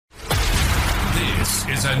This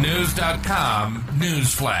is a News.com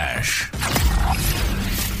news flash.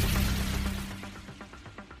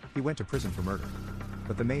 He went to prison for murder,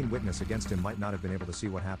 but the main witness against him might not have been able to see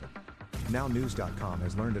what happened. Now News.com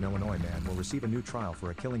has learned an Illinois man will receive a new trial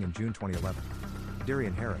for a killing in June 2011.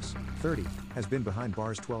 Darian Harris, 30, has been behind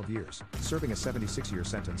bars 12 years, serving a 76-year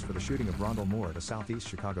sentence for the shooting of Rondell Moore at a southeast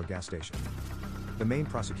Chicago gas station. The main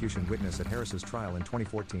prosecution witness at Harris's trial in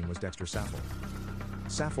 2014 was Dexter Saffold.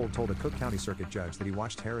 Saffold told a Cook County Circuit judge that he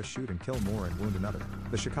watched Harris shoot and kill Moore and wound another,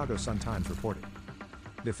 the Chicago Sun-Times reported.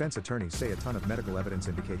 Defense attorneys say a ton of medical evidence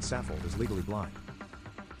indicates Saffold is legally blind.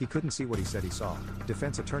 He couldn't see what he said he saw,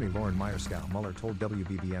 defense attorney Lauren Myerscough-Muller told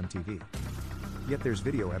WBBM-TV. Yet there's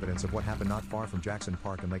video evidence of what happened not far from Jackson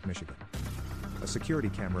Park in Lake Michigan. A security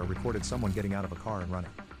camera recorded someone getting out of a car and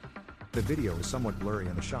running. The video is somewhat blurry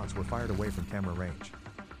and the shots were fired away from camera range.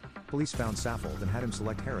 Police found Saffold and had him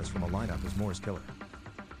select Harris from a lineup as Moore's killer.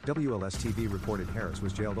 WLS-TV reported Harris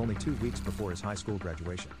was jailed only 2 weeks before his high school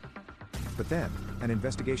graduation. But then, an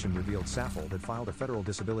investigation revealed Saffold had filed a federal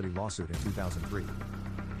disability lawsuit in 2003.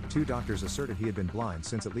 2 doctors asserted he had been blind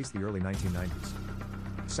since at least the early 1990s.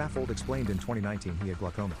 Saffold explained in 2019 he had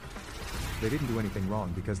glaucoma. They didn't do anything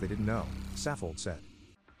wrong because they didn't know, Saffold said.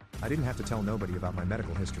 I didn't have to tell nobody about my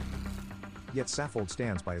medical history. Yet Saffold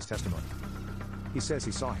stands by his testimony. He says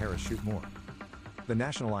he saw Harris shoot Moore. The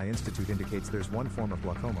National Eye Institute indicates there's one form of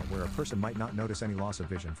glaucoma where a person might not notice any loss of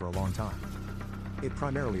vision for a long time. It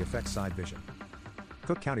primarily affects side vision.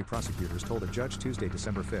 Cook County prosecutors told a judge Tuesday,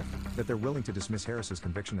 December 5th, that they're willing to dismiss Harris's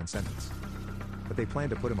conviction and sentence. But they plan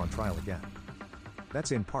to put him on trial again.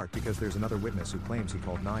 That's in part because there's another witness who claims he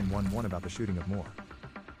called 911 about the shooting of Moore.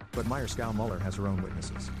 But Myerscough-Muller has her own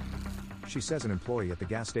witnesses. She says an employee at the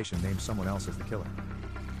gas station named someone else as the killer.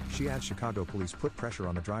 She adds Chicago police put pressure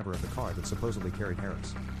on the driver of the car that supposedly carried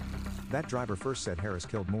Harris. That driver first said Harris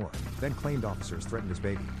killed Moore, then claimed officers threatened his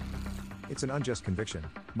baby. It's an unjust conviction,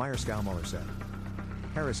 Myerscough-Muller said.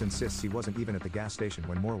 Harris insists he wasn't even at the gas station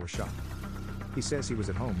when Moore was shot. He says he was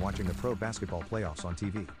at home watching the pro basketball playoffs on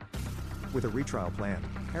TV. With a retrial planned,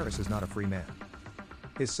 Harris is not a free man.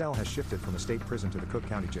 His cell has shifted from a state prison to the Cook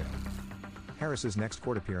County Jail. Harris's next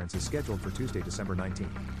court appearance is scheduled for Tuesday, December 19th.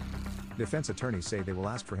 Defense attorneys say they will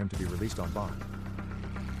ask for him to be released on bond.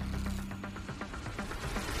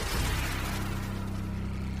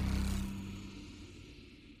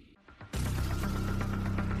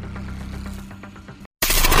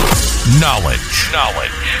 Knowledge.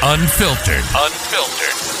 Unfiltered.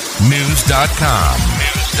 News.com.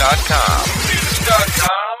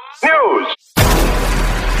 News.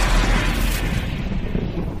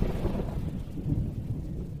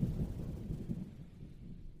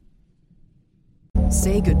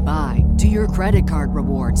 Say goodbye to your credit card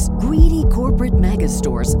rewards. Greedy corporate mega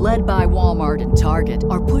stores, led by Walmart and Target,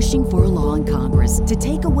 are pushing for a law in Congress to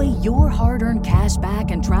take away your hard-earned cash back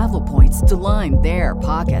and travel points to line their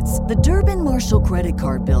pockets. The Durbin-Marshall credit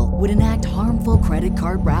card bill would enact harmful credit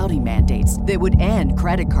card routing mandates that would end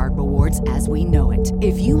credit card rewards as we know it.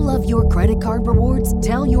 If you love your credit card rewards,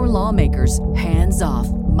 tell your lawmakers, hands off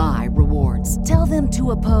my rewards. Tell them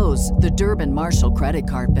to oppose the Durbin-Marshall credit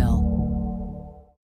card bill.